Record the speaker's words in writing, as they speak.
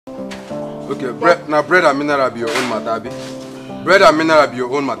Okay, bread and mineral be your own matabi. Bread and mineral be your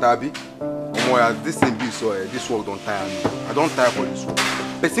own matabi. This thing be so this work don't tire me. I don't tire for this work.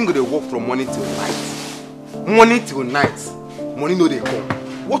 Person go dey work from morning till night. Morning till night. Money no dey come.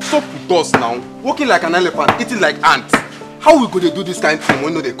 What's up with us now? Working like an elephant, eating like ants. How we go dey do this kind of thing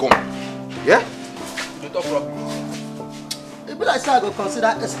when no dey come? Yeah? You talk problem. It be like say I go consider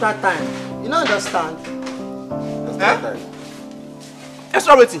extra time. You don't understand? Extra time.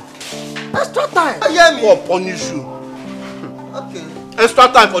 Extra waiting. Extra time. You hear me? God punish you. Okay. Extra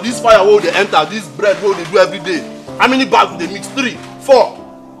time for this fire wey they enter, this bread wey they do every day. How many bags they mix? 3, 4.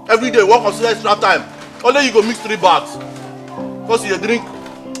 Every day, what consider extra time? Only you go mix 3 bags. Because you drink,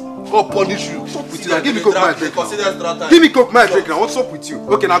 God punish you. What's up with you? Give me coke my drink consider extra now. time. Give me coke my drink now. What's up with you?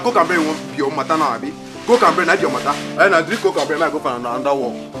 Okay, now coke and bread won't be your matter now, abi. Coke and bread not your matter. And I drink coke and bread now go for another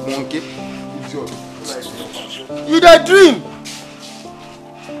walk. Monkey. Idiot. You dey dream.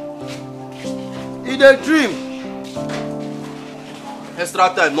 You dey dream. Extra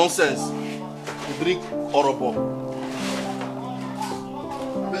time, nonsense. You drink orobo.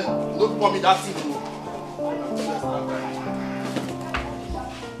 Don't call me that thing.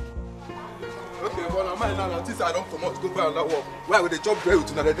 Okay, but now mine now since I don't come out to go buy another walk. Why would they chop bread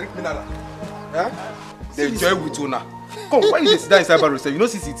with una? They drink mineral. Huh? They enjoy with una. Come, why you sit down inside barrel? You know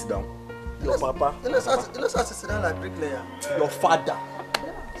see sit down. Your papa. You know how to sit down like bricklayer. Your father.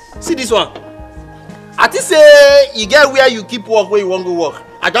 See this one. I think say you get where you keep work where you want to work.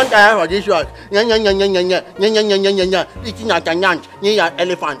 I don't tire for this work.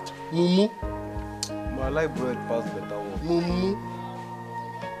 Elephant. Mumu. My life bread pass better work. Mumu.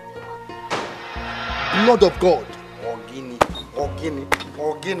 Blood of God.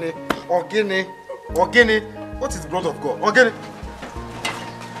 Organic. What is blood of God? Organic.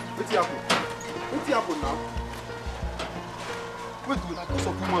 What's happen? What's happen now? Wait, do that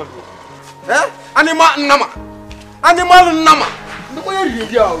of woman. Eh? Animal nama. Look where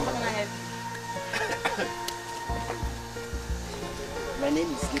you are. My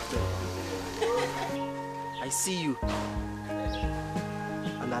name is Gifted. I see you.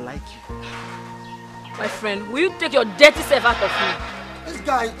 And I like you. My friend, will you take your dirty self out of me? This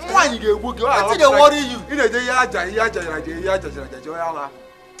guy, Why you get work? I think they worry you. You know they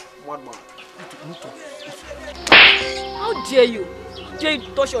one man. How dare you? How dare you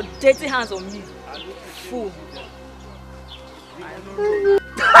touch your dirty hands on me? Fool.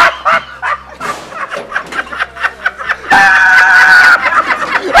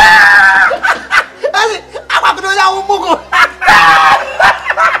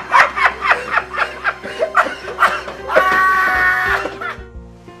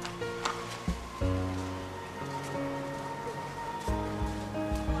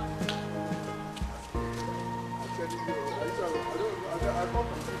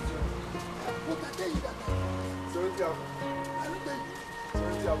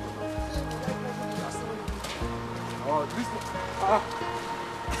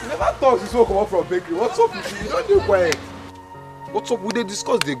 You never thought this will come up from bakery. What's up with you? You don't do quiet. What's up? We they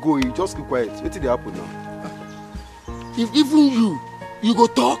discuss they go. You just keep quiet. What did they happen now? If even you go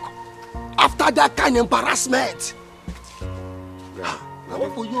talk after that kind of embarrassment. Yeah. I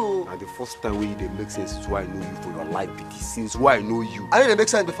work for you. And the first time when it makes sense is why I know you for your life. Since why I know you. I didn't make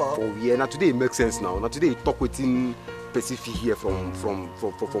sense before. For yeah, now today it makes sense now. Now today you talk within Pacific here from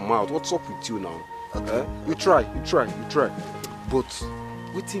mouth. What's up with you now? Okay. You try. But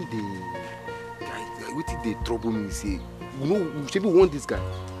waiting they trouble me say, you know, should we want this guy?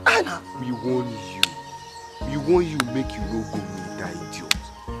 Anna. We want you. We want you make you no go meet that idiot.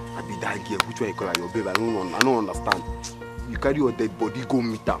 I be that girl, which one you call her your babe? I don't understand. You carry your dead body, go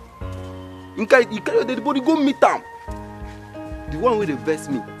meet him. You carry your dead body, go meet him. The one with the vest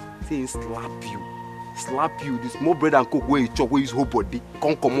me, saying slap you. This more bread and coke where you chop, where his whole body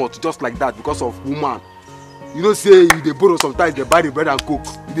can't come out just like that because of woman. You know, say if they borrow sometimes they buy the bread and coke.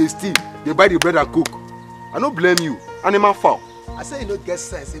 If they steal, they buy the bread and coke. I don't blame you. Animal foul. I say you don't get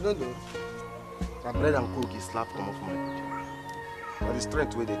sense, you don't know. My bread and coke is slap come off my body. But the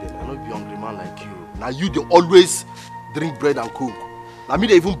strength where they did. I don't be hungry man like you. Now you they always drink bread and coke. Now me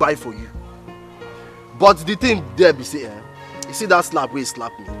they even buy for you. But the thing there be say, you see that slap where he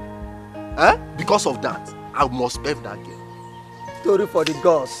slap me? Because of that, I must spare that girl. Story for the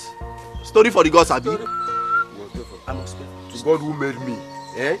gods. Story for the gods, Abi. I must spare. The God who made me,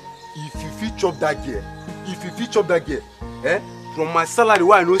 if you fit chop that girl, from my salary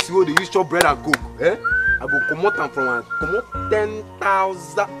where I know see what they use chop bread and coke, I will come out and from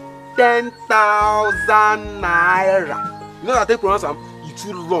 10,000 naira. You know that I take pronounce am, it's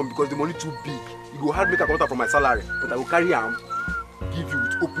too long because the money too big. It will hard make a come out from my salary, but I will carry am, give you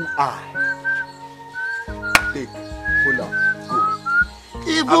with open eye. Take. Cola.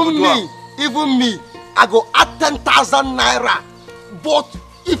 Go. Even me, I go add 10,000 naira. But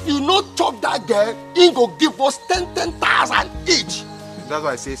if you not chop that girl, he go give us 10,000 each. That's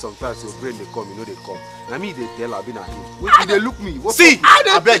why I say sometimes your brain they come, you know they come. I mean they tell I've been at him. Wait, they look me. What See,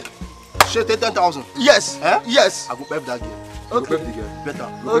 I beg. Share 10,000. Yes. Eh? Yes. I go pep that girl. Okay. Better.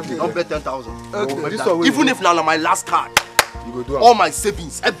 Okay. Don't bet 10,000. Okay. This one Even if now my last card, you go do all my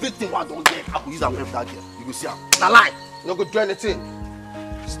savings, everything I don't get, I go use and pep that girl. You go see her. Na lie. You no go do anything.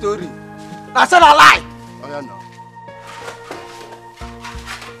 Story. I said a lie. Oh yeah, now.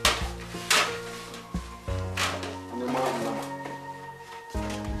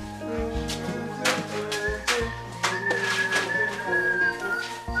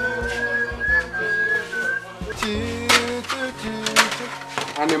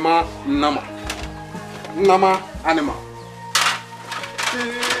 Anima nama. Nama anima.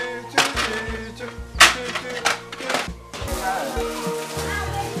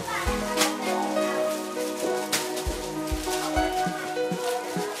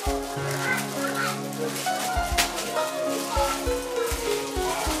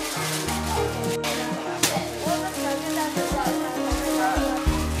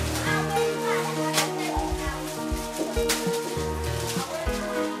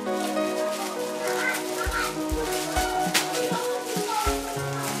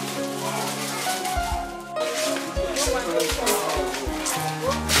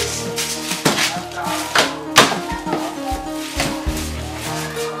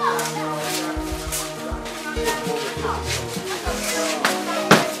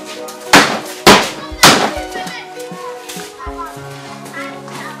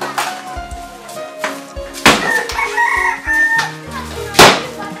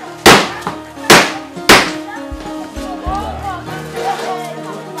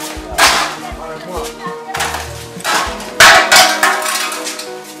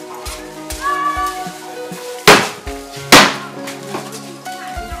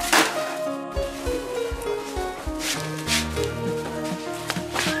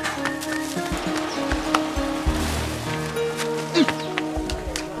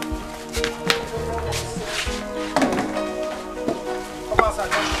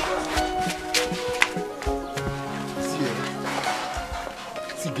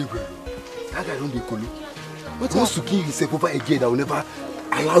 Himself over again that will never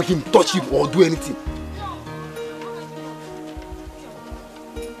allow him touch him or do anything.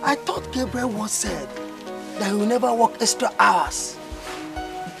 I thought Gabriel once said that he will never work extra hours. I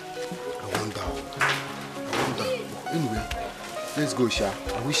wonder. Anyway, let's go, Sha.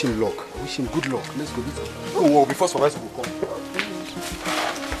 I wish him luck. I wish him good luck. Let's go. Oh, before supervisor will come.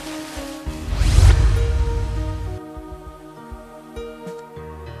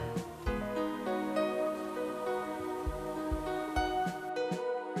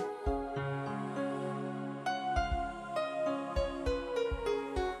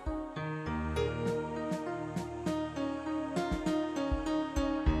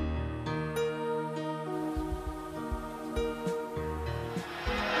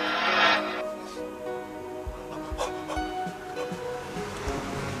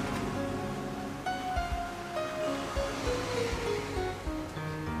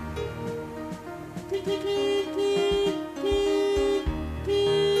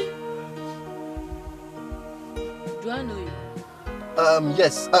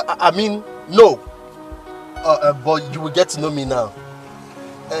 Yes. I mean, no. But you will get to know me now.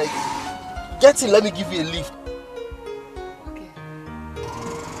 Get in, let me give you a lift. Okay.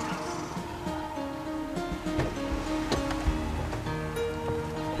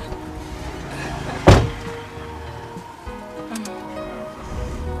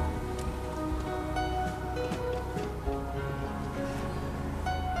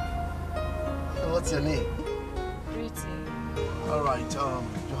 What's your name? Pretty. All right.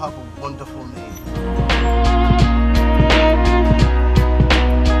 You have a wonderful name.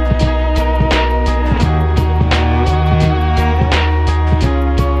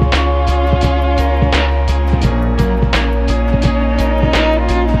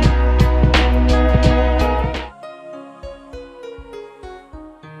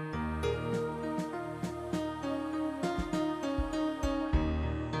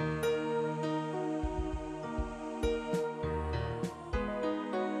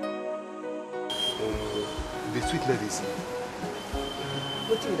 The sweet lady, see.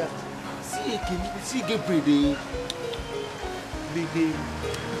 What's with that? See Gabriel, they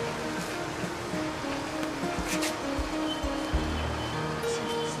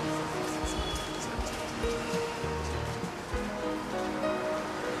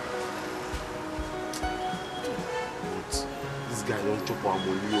This guy don't chop our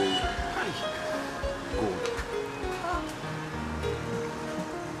money.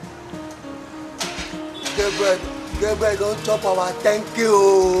 God. Gabriel don't chop our thank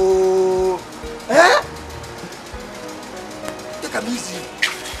you. Eh? Take am easy.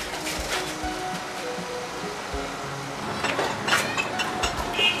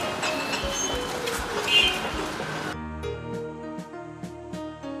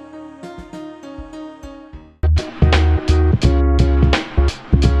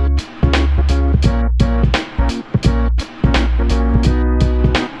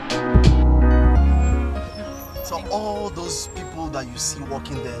 You see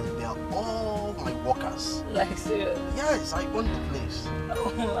working there, they are all my workers. Like serious? Yes, I own the place.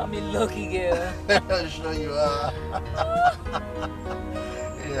 Oh, I'm a lucky girl. Sure you are.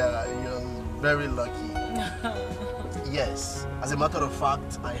 Yeah, you're very lucky. Yes, as a matter of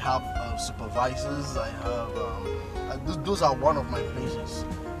fact, I have supervisors. I have those are one of my places,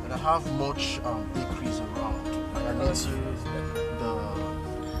 and I have much bakeries around. I am into the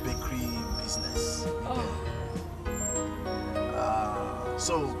bakery business.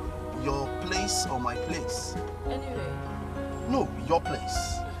 So, your place or my place? Anyway. No, your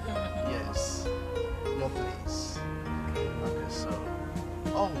place. Yes, your place. Okay, so...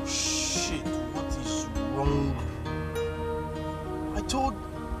 Oh, shit, what is wrong? I told...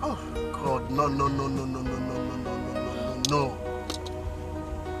 Oh, God, no.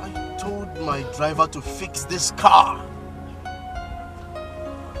 I told my driver to fix this car.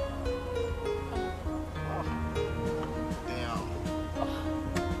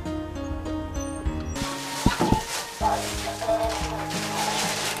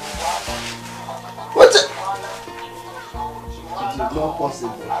 Not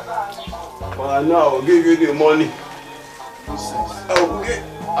possible. But I know I will give you the money. I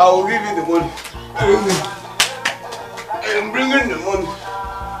will give you the money. I am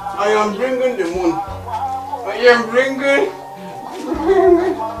bringing the money.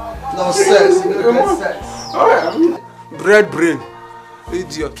 Nonsense. Nonsense. Bread brain.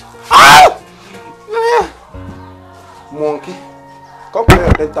 Idiot. Ah! Monkey. Come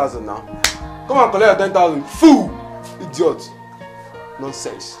collect your 10,000 now. Come and collect your 10,000. Fool! Idiot.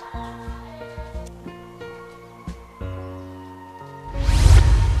 Nonsense.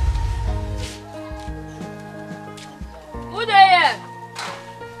 Who there?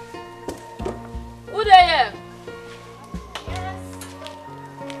 Who there? Yes.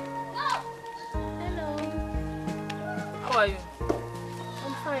 No. Hello. How are you?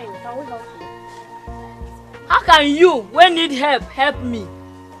 I'm fine. Can we help you? How can you, when need help me?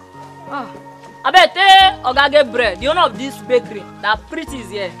 I bet Oga Gabriel, the owner of this bakery, that pretty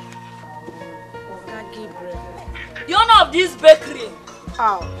is here. Oga Gabriel. The owner of this bakery.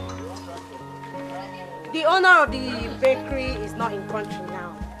 How? The owner of the bakery is not in country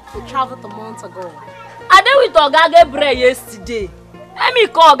now. He traveled a month ago. I did with Oga Gabriel yesterday. Let me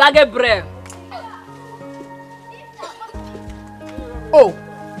call Oga Gabriel. Oh,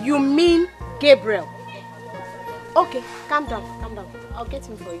 you mean Gabriel? Okay, calm down. I'll get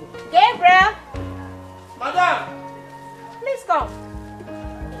him for you. Gabriel! Madam! Please come.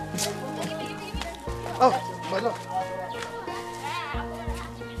 Oh, madam.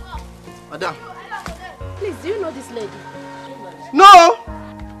 Madam. Please, do you know this lady? No!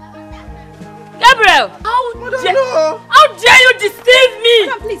 Gabriel! How dare you deceive me?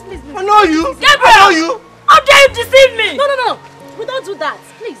 Madam, please. I know you! Gabriel! I know you! How dare you deceive me? No. We don't do that.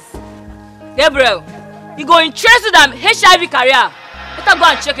 Please. Gabriel, you go interest in them HIV career. Better go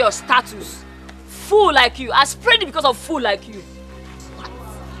and check your status. Fool like you. I spread it because of fool like you.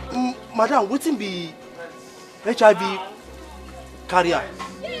 Madam, waiting be HIV carrier.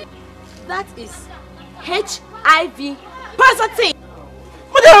 That is HIV positive.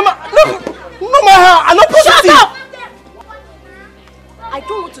 Madam, no, I'm not positive. Shut up! I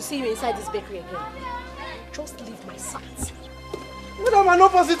don't want to see you inside this bakery again. Just leave my sight. Madam, I'm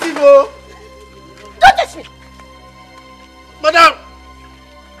not positive, oh. Don't touch me. Madam.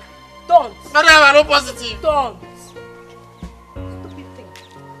 Don't. Madam, I'm not positive. Don't. Stupid thing.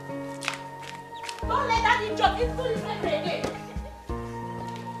 Don't let that idiot into this bakery again.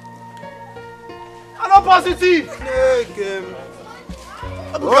 I'm not positive.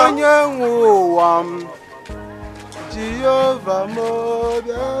 Onye nwụwa m Jehovah mo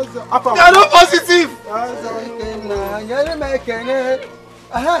I'm not positive.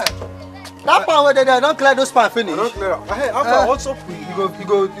 That pan where they don't clear those pan finish. Also, you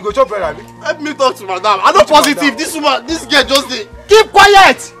go chop bread, abi? Help me talk to madam. I'm not positive. This woman, this girl just did. Keep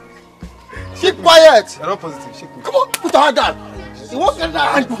quiet. Keep quiet. You're not positive. Shake me. Come on, put your hand down. You won't get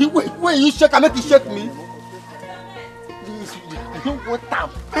that hand. Wait, you shake and make you shake me. don't want them.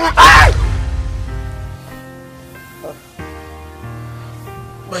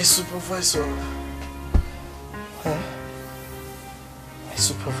 My supervisor. My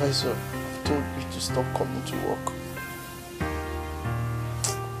supervisor told me to stop coming to work.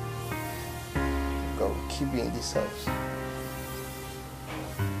 God will keep me in this house.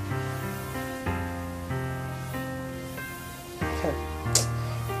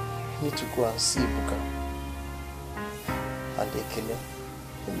 I need to go and see Ebuka and Ekene.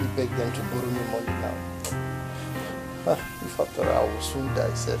 Let me beg them to borrow me money now. If after all, I will soon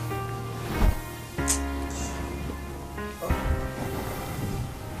die, sir.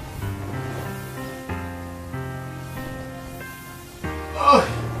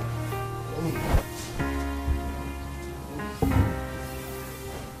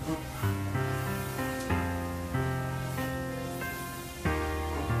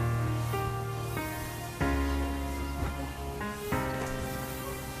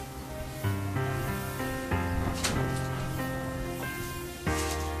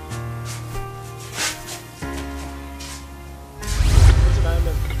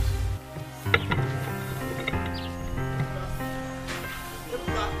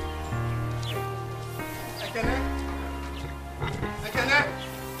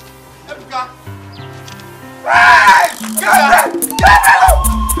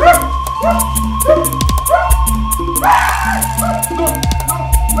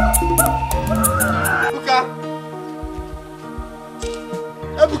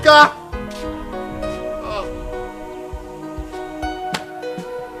 Ebuka!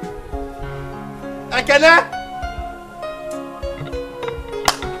 Ekene!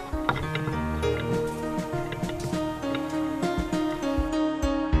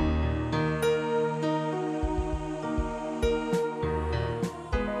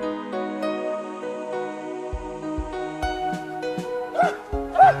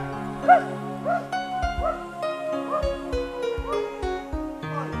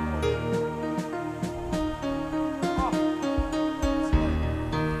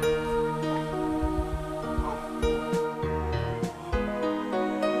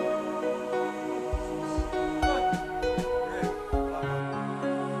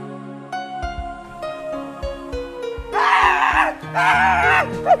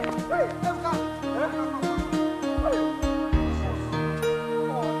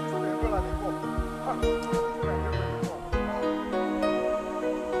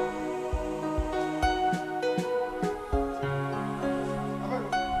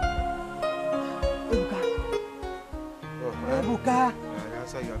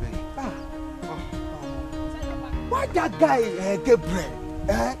 Why that guy,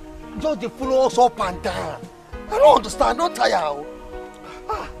 Gabriel, just follow us up and down? I don't understand, don't tire.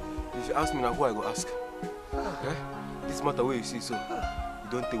 If you ask me now, who I go ask? This matter where you see so, you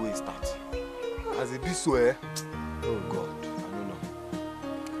don't take where it start. As it be so, oh God,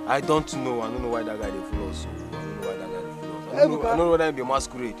 I don't know why that guy they follow us. I don't know whether it be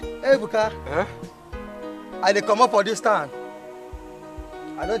masquerade. Hey, Ebuka. I dey come up for this town.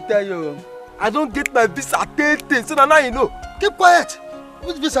 I don't tell you. I don't get my visa till so now you know. Keep quiet.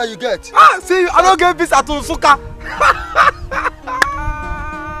 Which visa you get? See, I don't get visa to Suka.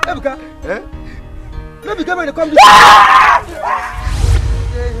 Ebuka. Maybe come and come this.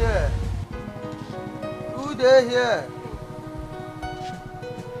 Who dey here? Who dey here?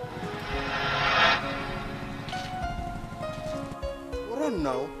 Run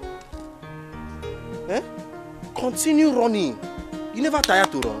now. Continue running. You never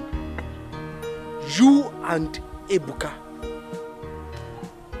tired to run. You and Ebuka,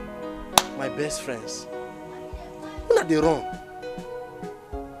 my best friends. When are they run?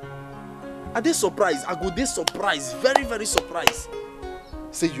 Are they surprised? I go dey surprised, very, very surprised.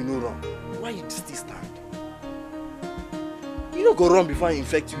 Say you no run. Why you still stand? You don't go run before I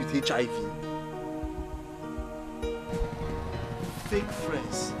infect you with HIV. Fake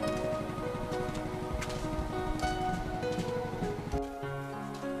friends.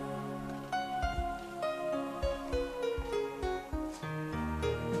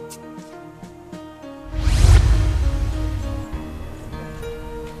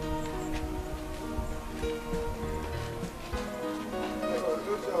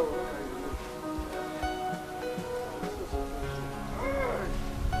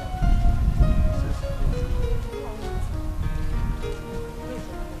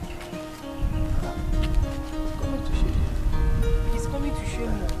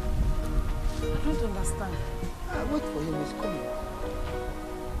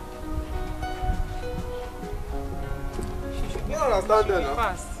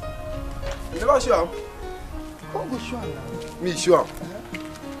 You never show him? Come go show am now. Me show am.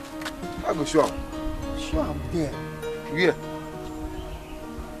 I go show am. Show am there. Where?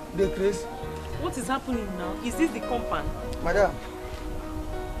 The Chris. What is happening now? Is this the compound? Madam,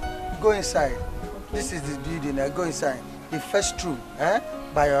 go inside. Okay. This is the building. Go inside. The first room,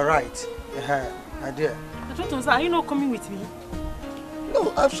 by your right. My dear. I don't understand. Are you not coming with me?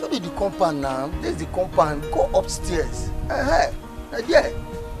 No, I've showed you the compound now. This is the compound. Go upstairs. My dear.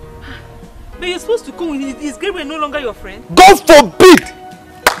 But you're supposed to come with me. Is Gabriel no longer your friend? God forbid!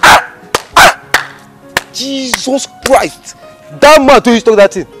 Jesus Christ! That man told you to talk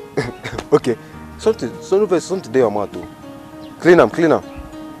that thing. Okay. Something there, your mouth too. Clean them.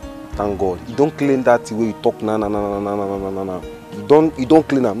 Thank God. You don't clean that way you talk na. You don't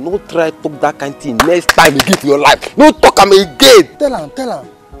clean them. No try talk that kind of thing next time you give your life. No talk them again. Tell him. Tell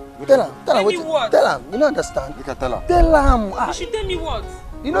me what? Tell him. You don't understand. Make I tell him. Tell him. You should tell me what?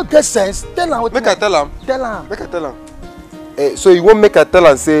 You don't get sense. Tell him what. Make I tell him. Tell him. Make I tell him. So you won't make I tell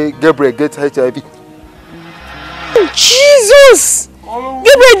him say Gabriel gets HIV. Jesus!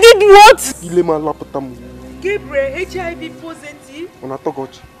 Gabriel did what? Gabriel, HIV positive? On a talk.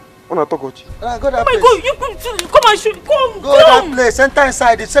 Go that place. Go, you come and shoot. Come. Go that place. Enter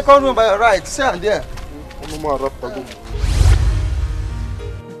inside the second room by your right. Sit down there.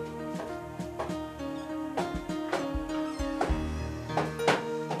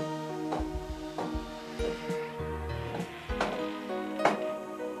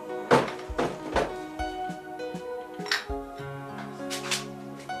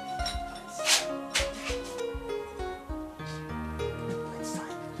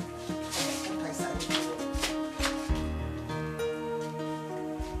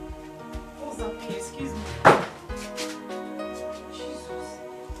 Excuse me.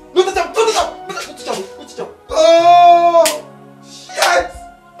 Oh! Shit!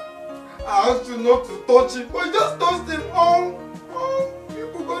 I have to not to touch him, but just touched him. Oh!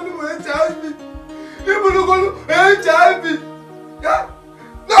 People going to HIV. People going to HIV. Yeah?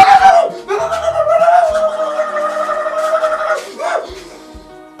 No!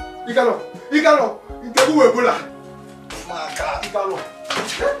 Igalo. Igalo Ebola. My God, Igalo.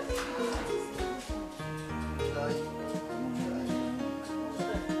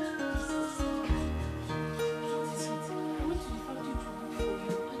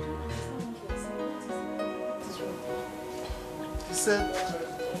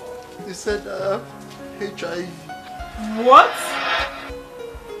 He said HIV. What?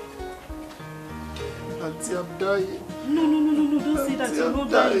 Auntie, I'm dying. No, don't say that. You're I'm not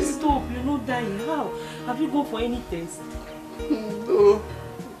dying. dying. Stop, you're not dying. How? Have you gone for any test? No.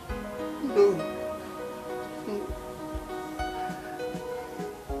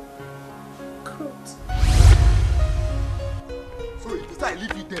 God. So if I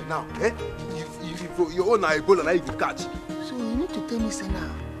leave you there now, if your own Ebola, now you can catch. So you need to tell me, say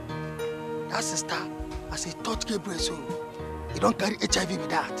now, that sister, as a touch Gabriel, so you don't carry HIV with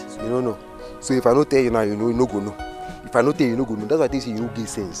that. You don't know. So if I don't tell you now, you know, you no go know. If I don't tell you, you no go know. That's why they say you don't get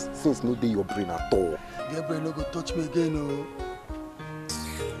sense. Sense no dey your brain at all. Gabriel no go touch me again, no.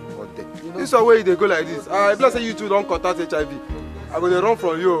 This is where they go like this. If let's say you two don't contact HIV, I go dey run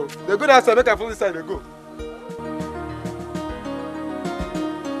from you. They go that side, make I follow this side, they go.